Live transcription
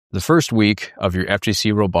The first week of your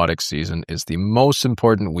FTC robotics season is the most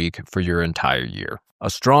important week for your entire year. A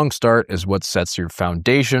strong start is what sets your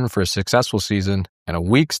foundation for a successful season, and a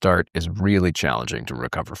weak start is really challenging to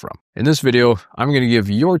recover from. In this video, I'm going to give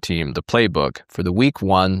your team the playbook for the week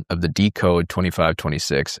 1 of the DECODE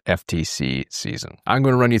 25-26 FTC season. I'm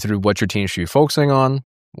going to run you through what your team should be focusing on,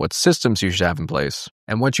 what systems you should have in place,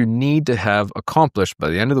 and what you need to have accomplished by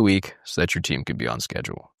the end of the week so that your team can be on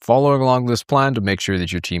schedule. Following along this plan to make sure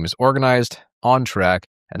that your team is organized, on track,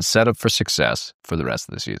 and set up for success for the rest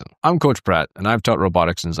of the season. I'm Coach Pratt, and I've taught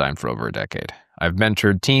robotics and design for over a decade. I've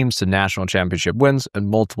mentored teams to national championship wins and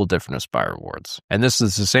multiple different Aspire awards. And this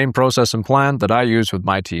is the same process and plan that I use with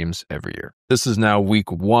my teams every year. This is now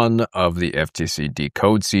week 1 of the FTC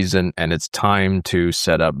DECODE season, and it's time to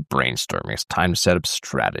set up brainstorming. It's time to set up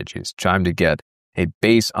strategies. It's time to get a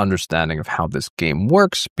base understanding of how this game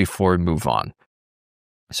works before we move on.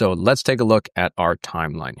 So let's take a look at our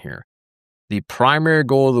timeline here. The primary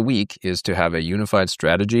goal of the week is to have a unified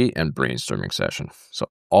strategy and brainstorming session. So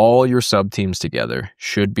all your sub-teams together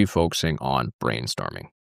should be focusing on brainstorming.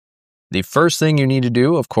 The first thing you need to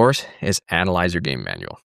do, of course, is analyze your game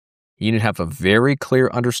manual. You need to have a very clear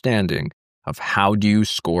understanding of how do you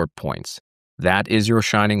score points. That is your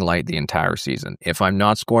shining light the entire season. If I'm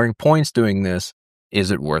not scoring points doing this,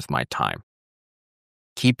 is it worth my time?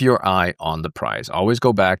 Keep your eye on the prize. Always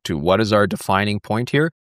go back to what is our defining point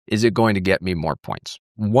here? Is it going to get me more points?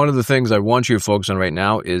 One of the things I want you to focus on right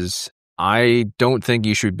now is I don't think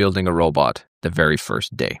you should be building a robot the very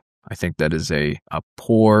first day. I think that is a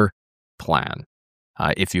poor plan.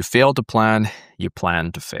 If you fail to plan, you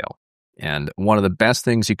plan to fail. And one of the best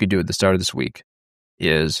things you could do at the start of this week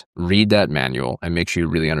is read that manual and make sure you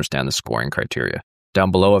really understand the scoring criteria.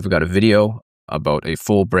 Down below, I've got a video about a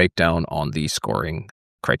full breakdown on the scoring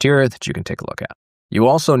criteria that you can take a look at. You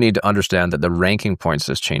also need to understand that the ranking points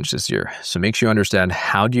has changed this year. So make sure you understand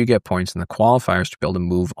how do you get points in the qualifiers to be able to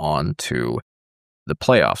move on to the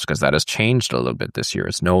playoffs, because that has changed a little bit this year.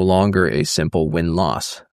 It's no longer a simple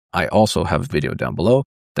win-loss. I also have a video down below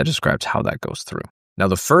that describes how that goes through. Now,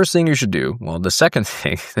 the first thing you should do, the second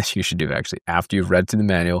thing that you should do actually, after you've read through the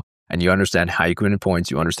manual and you understand how you can win points,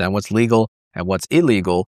 you understand what's legal and what's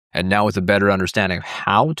illegal, and now with a better understanding of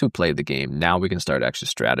how to play the game, now we can start actually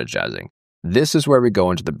strategizing. This is where we go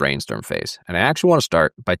into the brainstorm phase. And I actually want to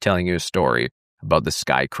start by telling you a story about the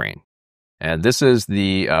Sky Crane. And this is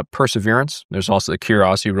the Perseverance. There's also the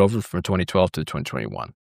Curiosity rover from 2012 to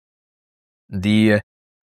 2021. The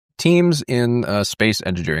teams in space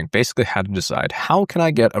engineering basically had to decide, how can I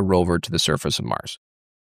get a rover to the surface of Mars?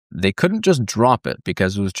 They couldn't just drop it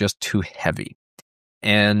because it was just too heavy.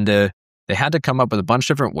 And they had to come up with a bunch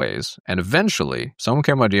of different ways. And eventually, someone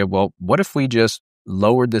came up with the idea, what if we just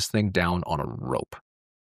lowered this thing down on a rope?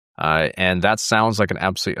 And that sounds like an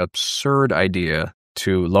absolutely absurd idea,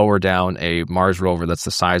 to lower down a Mars rover that's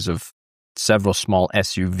the size of several small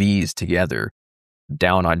SUVs together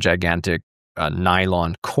down on gigantic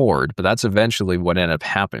nylon cord. But that's eventually what ended up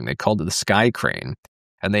happening. They called it the Sky Crane,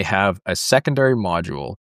 and they have a secondary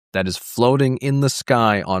module that is floating in the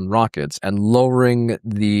sky on rockets and lowering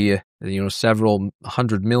the several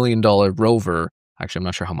 $100 million rover. Actually, I'm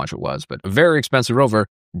not sure how much it was, but a very expensive rover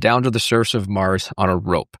down to the surface of Mars on a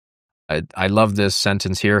rope. I love this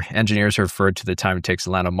sentence here. Engineers referred to the time it takes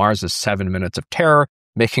to land on Mars as 7 minutes of terror,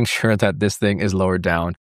 making sure that this thing is lowered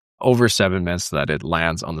down over 7 minutes so that it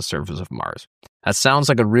lands on the surface of Mars. That sounds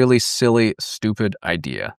like a really silly, stupid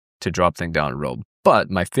idea to drop thing down a rope.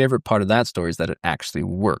 But my favorite part of that story is that it actually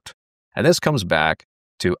worked. And this comes back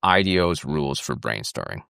to IDEO's rules for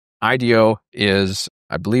brainstorming. IDEO is,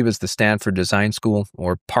 I believe, it's the Stanford Design School,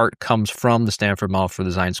 or part comes from the Stanford Model for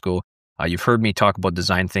Design School. You've heard me talk about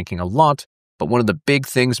design thinking a lot, but one of the big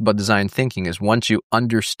things about design thinking is once you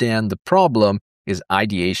understand the problem is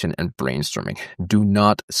ideation and brainstorming. Do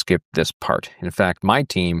not skip this part. In fact, my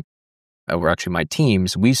teams,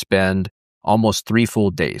 we spend almost 3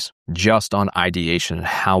 full days just on ideation and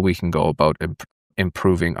how we can go about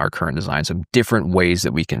improving our current designs and different ways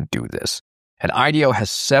that we can do this. And IDEO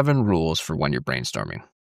has 7 rules for when you're brainstorming.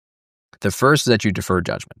 The first is that you defer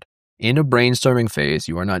judgment. In a brainstorming phase,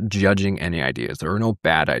 you are not judging any ideas. There are no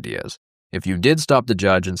bad ideas. If you did stop to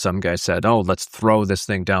judge and some guy said, let's throw this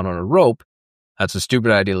thing down on a rope, that's a stupid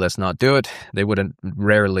idea, let's not do it. They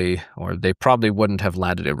probably wouldn't have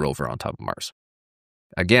landed a rover on top of Mars.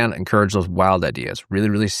 Again, encourage those wild ideas. Really,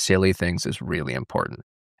 really silly things is really important.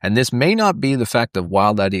 And this may not be the fact that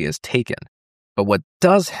wild idea is taken, but what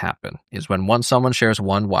does happen is when someone shares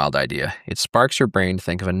one wild idea, it sparks your brain to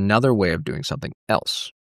think of another way of doing something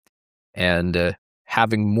else. And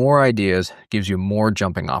having more ideas gives you more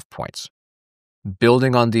jumping off points.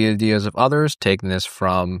 Building on the ideas of others, taking this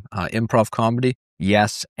from improv comedy,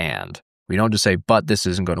 yes, and. We don't just say, but this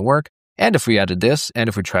isn't going to work. And if we added this, and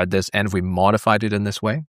if we tried this, and if we modified it in this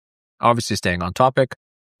way, obviously staying on topic.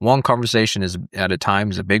 One conversation is at a time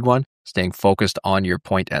is a big one. Staying focused on your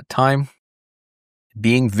point at time.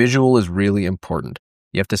 Being visual is really important.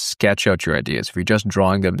 You have to sketch out your ideas. If you're just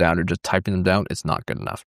drawing them down or just typing them down, it's not good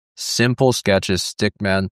enough. Simple sketches,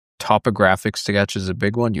 stickman, topographic sketch is a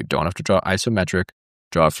big one. You don't have to draw isometric.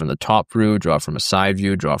 Draw it from the top view, draw it from a side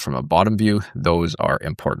view, draw it from a bottom view. Those are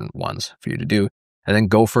important ones for you to do. And then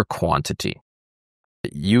go for quantity.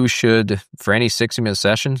 You should, for any 60-minute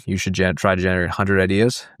session, you should try to generate 100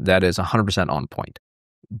 ideas. That is 100% on point.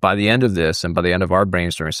 By the end of this, and by the end of our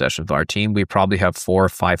brainstorming session with our team, we probably have 400 or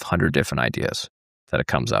 500 different ideas that it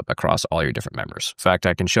comes up across all your different members. In fact,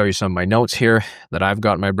 I can show you some of my notes here that I've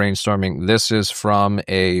got in my brainstorming. This is from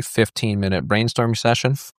a 15-minute brainstorming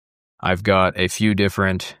session. I've got a few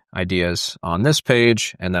different ideas on this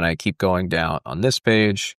page, and then I keep going down on this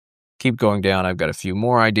page, keep going down. I've got a few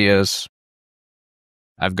more ideas.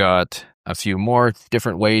 I've got a few more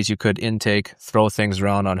different ways you could intake, throw things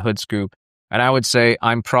around on Hood Scoop. And I would say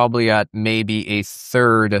I'm probably at maybe a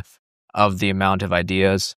third of the amount of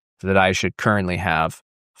ideas that I should currently have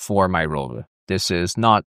for my role. This is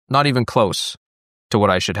not even close to what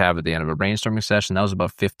I should have at the end of a brainstorming session. That was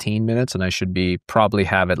about 15 minutes, and I should probably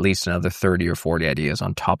have at least another 30 or 40 ideas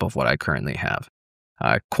on top of what I currently have.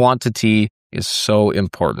 Quantity is so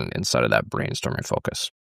important inside of that brainstorming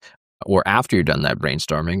focus. Or after you're done that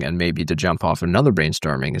brainstorming, and maybe to jump off another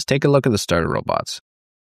brainstorming, is take a look at the starter robots.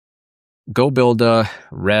 GoBuilda,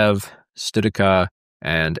 Rev, Studica,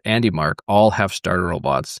 and AndyMark all have starter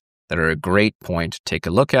robots that are a great point to take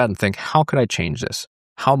a look at and think, how could I change this?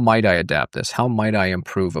 How might I adapt this? How might I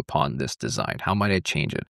improve upon this design? How might I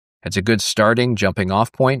change it? It's a good jumping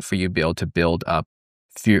off point for you to be able to build up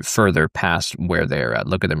further past where they're at.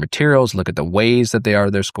 Look at their materials, look at the ways that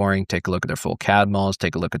they're scoring, take a look at their full CAD models,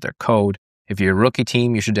 take a look at their code. If you're a rookie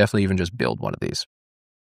team, you should definitely even just build one of these.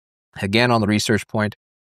 Again, on the research point,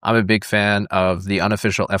 I'm a big fan of the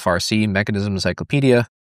unofficial FRC Mechanism Encyclopedia.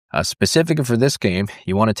 Specifically for this game,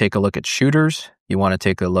 you want to take a look at shooters, you want to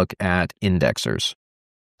take a look at indexers.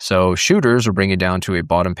 So shooters will bring you down to a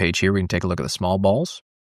bottom page here. We can take a look at the small balls,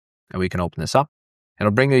 and we can open this up.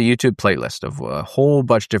 It'll bring you a YouTube playlist of a whole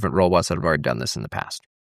bunch of different robots that have already done this in the past.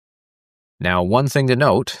 Now, one thing to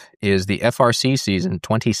note is the FRC season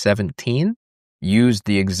 2017 used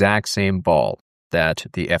the exact same ball that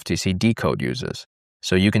the FTC DECODE uses.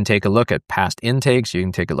 So you can take a look at past intakes, you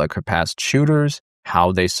can take a look at past shooters,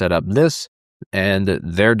 how they set up this, and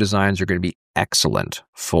their designs are going to be excellent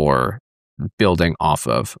for building off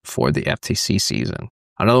of for the FTC season.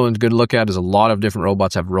 Another one good to look at is a lot of different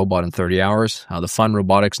robots have Robot in 30 Hours. The Fun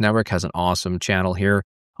Robotics Network has an awesome channel here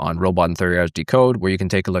on Robot in 30 Hours Decode, where you can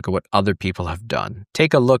take a look at what other people have done.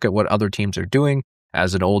 Take a look at what other teams are doing.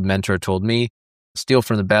 As an old mentor told me, steal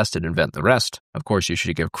from the best and invent the rest. Of course, you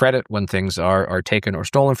should give credit when things are taken or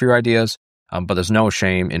stolen for your ideas, but there's no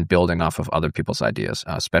shame in building off of other people's ideas,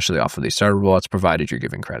 especially off of these starter robots, provided you're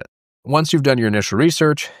giving credit. Once you've done your initial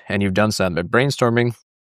research and you've done some brainstorming,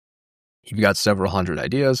 you've got several hundred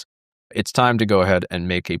ideas, it's time to go ahead and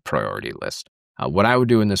make a priority list. What I would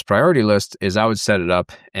do in this priority list is I would set it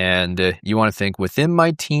up, and you want to think within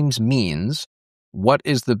my team's means, what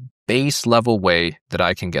is the base level way that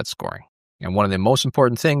I can get scoring? And one of the most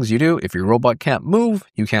important things you do, if your robot can't move,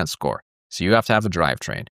 you can't score. So you have to have a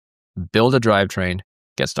drivetrain. Build a drivetrain,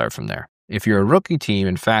 get started from there. If you're a rookie team,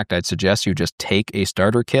 in fact, I'd suggest you just take a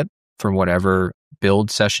starter kit from whatever build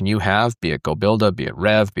session you have, be it GoBuilda, be it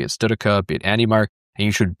Rev, be it Studica, be it AndyMark, and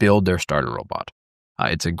you should build their starter robot.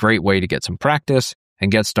 It's a great way to get some practice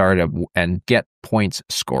and get started and get points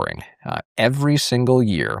scoring. Every single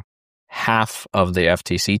year, half of the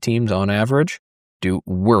FTC teams on average do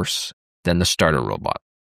worse than the starter robot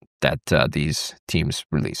that these teams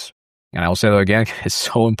release. And I will say that again, it's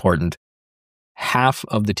so important. Half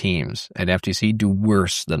of the teams at FTC do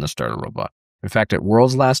worse than the starter robot. In fact, at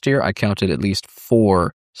Worlds last year, I counted at least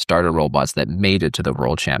 4 starter robots that made it to the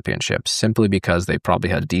World Championship simply because they probably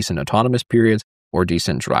had decent autonomous periods or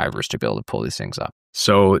decent drivers to be able to pull these things up.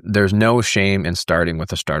 So there's no shame in starting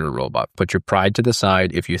with a starter robot. Put your pride to the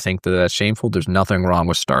side. If you think that that's shameful, there's nothing wrong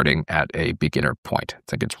with starting at a beginner point. I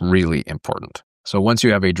think it's really important. So once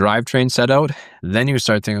you have a drivetrain set out, then you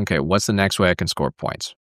start thinking, okay, what's the next way I can score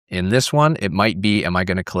points? In this one, it might be, am I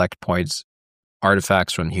going to collect points,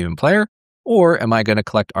 artifacts from the human player, or am I going to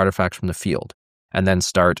collect artifacts from the field? And then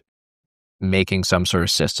start making some sort of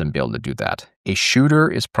system be able to do that. A shooter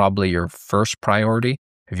is probably your first priority.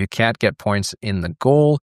 If you can't get points in the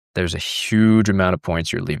goal, there's a huge amount of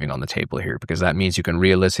points you're leaving on the table here, because that means you can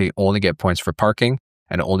realistically only get points for parking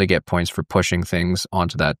and only get points for pushing things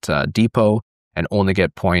onto that depot and only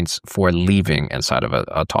get points for leaving inside of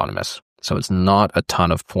autonomous. So it's not a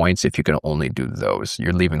ton of points if you can only do those.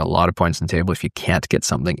 You're leaving a lot of points on the table if you can't get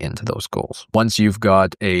something into those goals. Once you've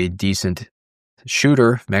got a decent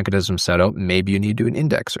shooter mechanism set up, maybe you need to do an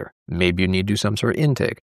indexer. Maybe you need to do some sort of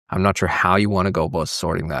intake. I'm not sure how you want to go about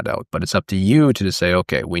sorting that out, but it's up to you to just say,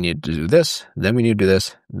 okay, we need to do this, then we need to do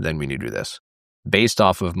this, then we need to do this. Based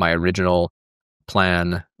off of my original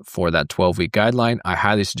plan for that 12-week guideline, I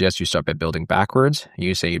highly suggest you start by building backwards.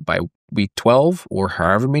 You say by week 12 or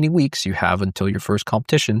however many weeks you have until your first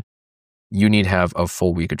competition, you need to have a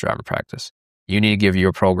full week of driver practice. You need to give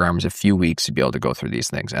your programmers a few weeks to be able to go through these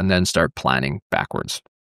things and then start planning backwards.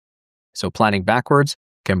 So planning backwards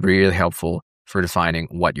can be really helpful for defining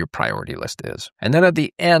what your priority list is. And then at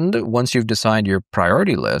the end, once you've decided your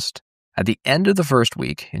priority list, at the end of the first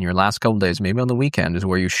week, in your last couple of days, maybe on the weekend, is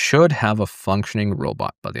where you should have a functioning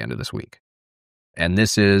robot by the end of this week. And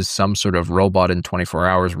this is some sort of robot in 24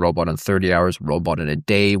 hours, robot in 30 hours, robot in a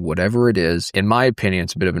day, whatever it is. In my opinion,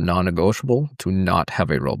 it's a bit of a non-negotiable to not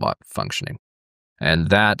have a robot functioning. And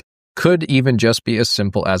that could even just be as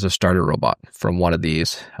simple as a starter robot from one of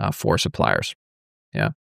these 4 suppliers. Yeah.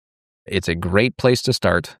 It's a great place to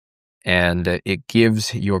start. And it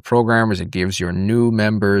gives your programmers, it gives your new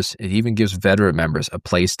members, it even gives veteran members a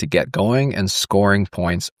place to get going and scoring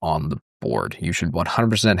points on the board. You should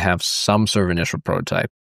 100% have some sort of initial prototype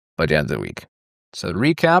by the end of the week. So to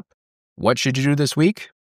recap, what should you do this week?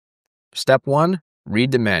 Step 1,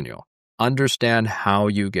 read the manual. Understand how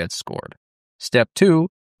you get scored. Step 2,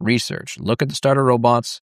 research. Look at the starter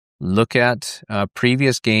robots. Look at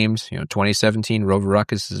previous games. 2017 Rover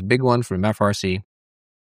Ruckus is a big one from FRC.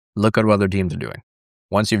 Look at what other teams are doing.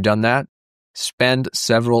 Once you've done that, spend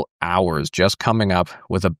several hours just coming up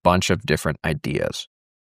with a bunch of different ideas.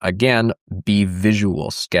 Again, be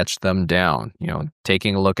visual, sketch them down.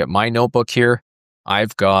 Taking a look at my notebook here,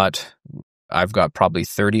 I've got probably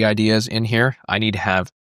 30 ideas in here. I need to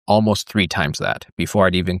have almost 3 times that before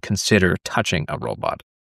I'd even consider touching a robot.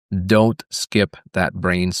 Don't skip that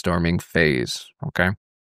brainstorming phase, okay?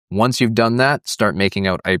 Once you've done that, start making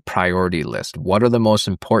out a priority list. What are the most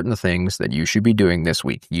important things that you should be doing this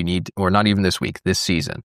week? Or not even this week, this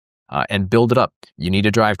season, and build it up. You need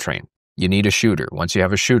a drivetrain. You need a shooter. Once you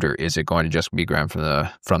have a shooter, is it going to just be grabbed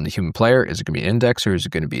from the human player? Is it going to be an indexer? Is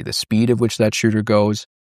it going to be the speed of which that shooter goes?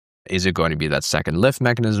 Is it going to be that second lift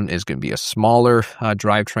mechanism? Is it going to be a smaller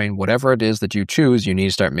drivetrain? Whatever it is that you choose, you need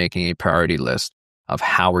to start making a priority list of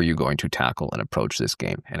how are you going to tackle and approach this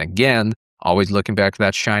game. And again, always looking back to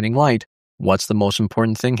that shining light. What's the most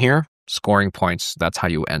important thing here? Scoring points. That's how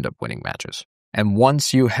you end up winning matches. And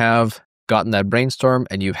once you have gotten that brainstorm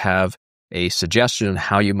and you have a suggestion on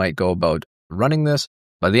how you might go about running this,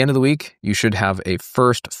 by the end of the week, you should have a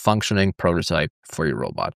first functioning prototype for your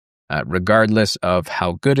robot. Regardless of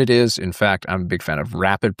how good it is, in fact, I'm a big fan of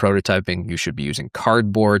rapid prototyping. You should be using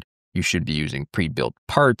cardboard. You should be using pre-built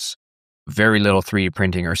parts. Very little 3D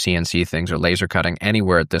printing or CNC things or laser cutting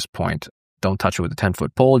anywhere at this point. Don't touch it with a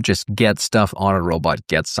 10-foot pole. Just get stuff on a robot.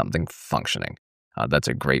 Get something functioning. That's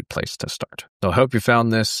a great place to start. So I hope you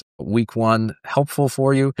found this week 1 helpful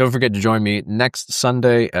for you. Don't forget to join me next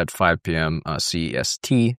Sunday at 5 p.m.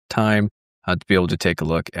 CEST time to be able to take a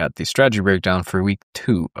look at the strategy breakdown for week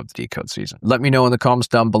 2 of the Decode season. Let me know in the comments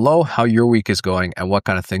down below how your week is going and what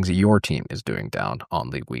kind of things your team is doing down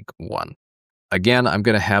on the week 1. Again, I'm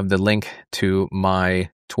going to have the link to my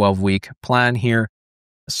 12-week plan here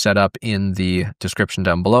set up in the description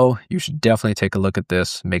down below. You should definitely take a look at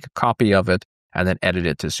this, make a copy of it, and then edit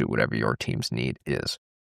it to suit whatever your team's need is.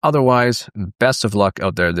 Otherwise, best of luck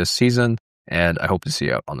out there this season, and I hope to see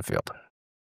you out on the field.